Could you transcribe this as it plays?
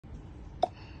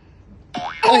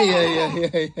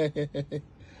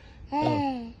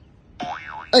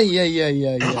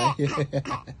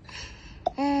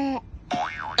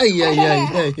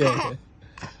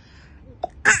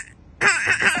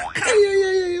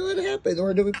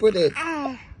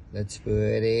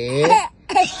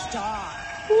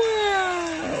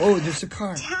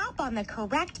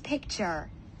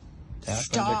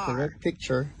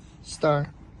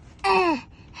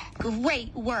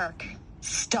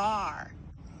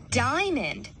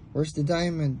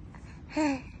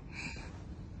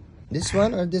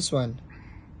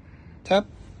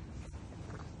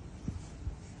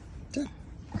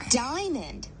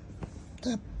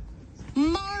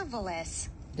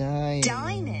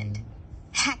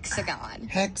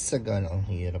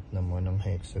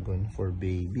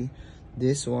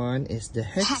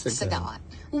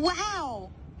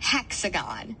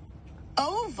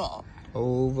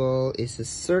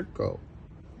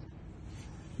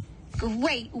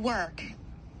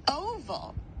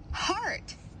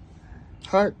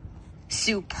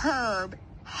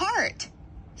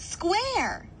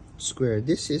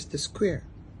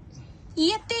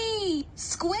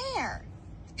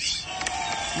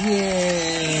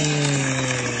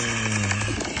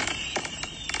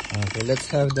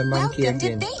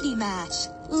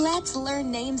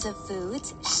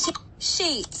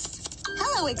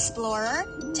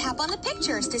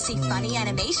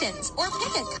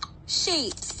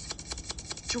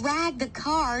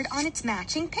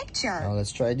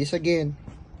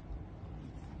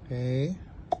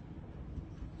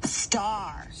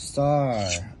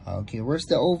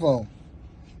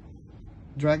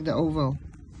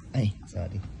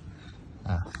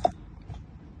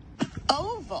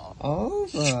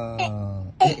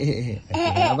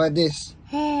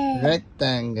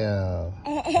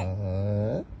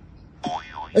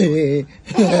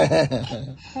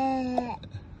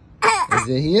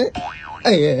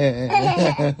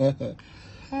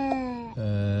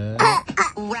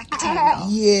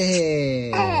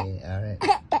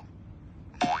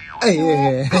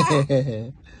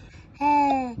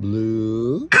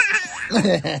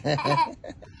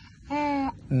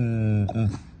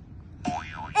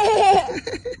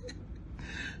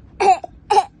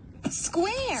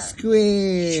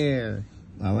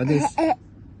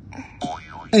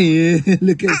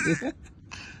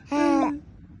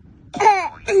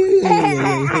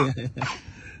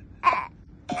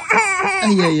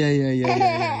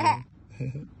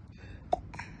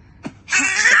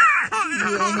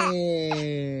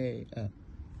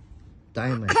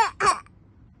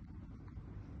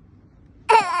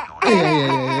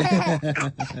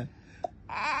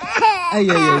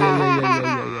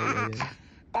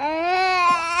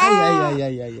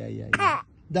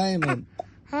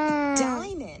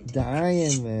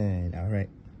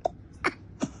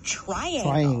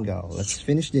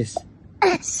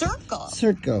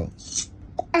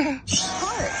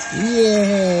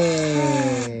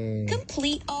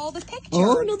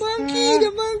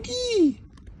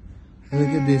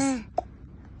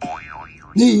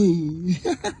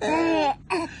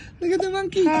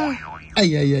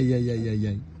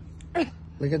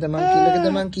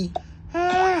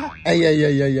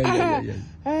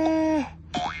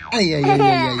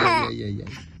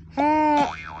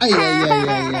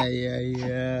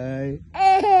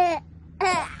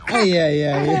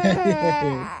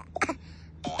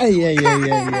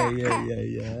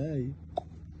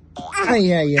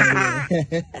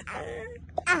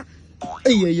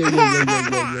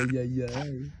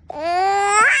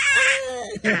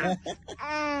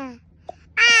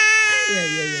Ay, ay,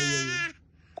 ay, ay, ay.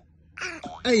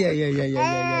 Ay, ay, ay, ay, ay, ay,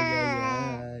 ay,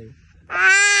 ay.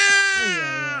 Ay,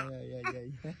 ay, ay, ay, ay, ay.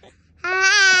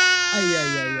 Ay, ay,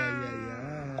 ay, ay, ay,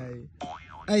 ay.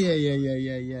 Ay, ay, ay, ay,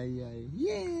 ay, ay, ay.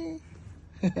 Yeah.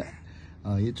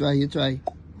 Oh, you try, you try.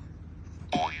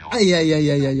 Ay, ay, ay,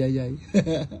 ay, ay, ay, ay.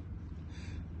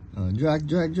 Oh, drag,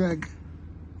 drag, drag.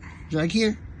 Drag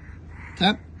here.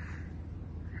 Tap.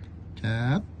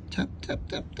 Tap, tap, tap,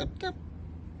 tap, tap, tap.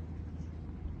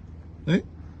 Hey,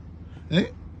 hey.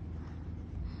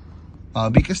 Oh,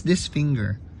 because this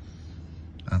finger.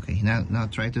 Okay, now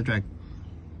try to drag.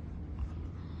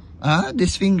 Ah,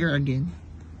 this finger again.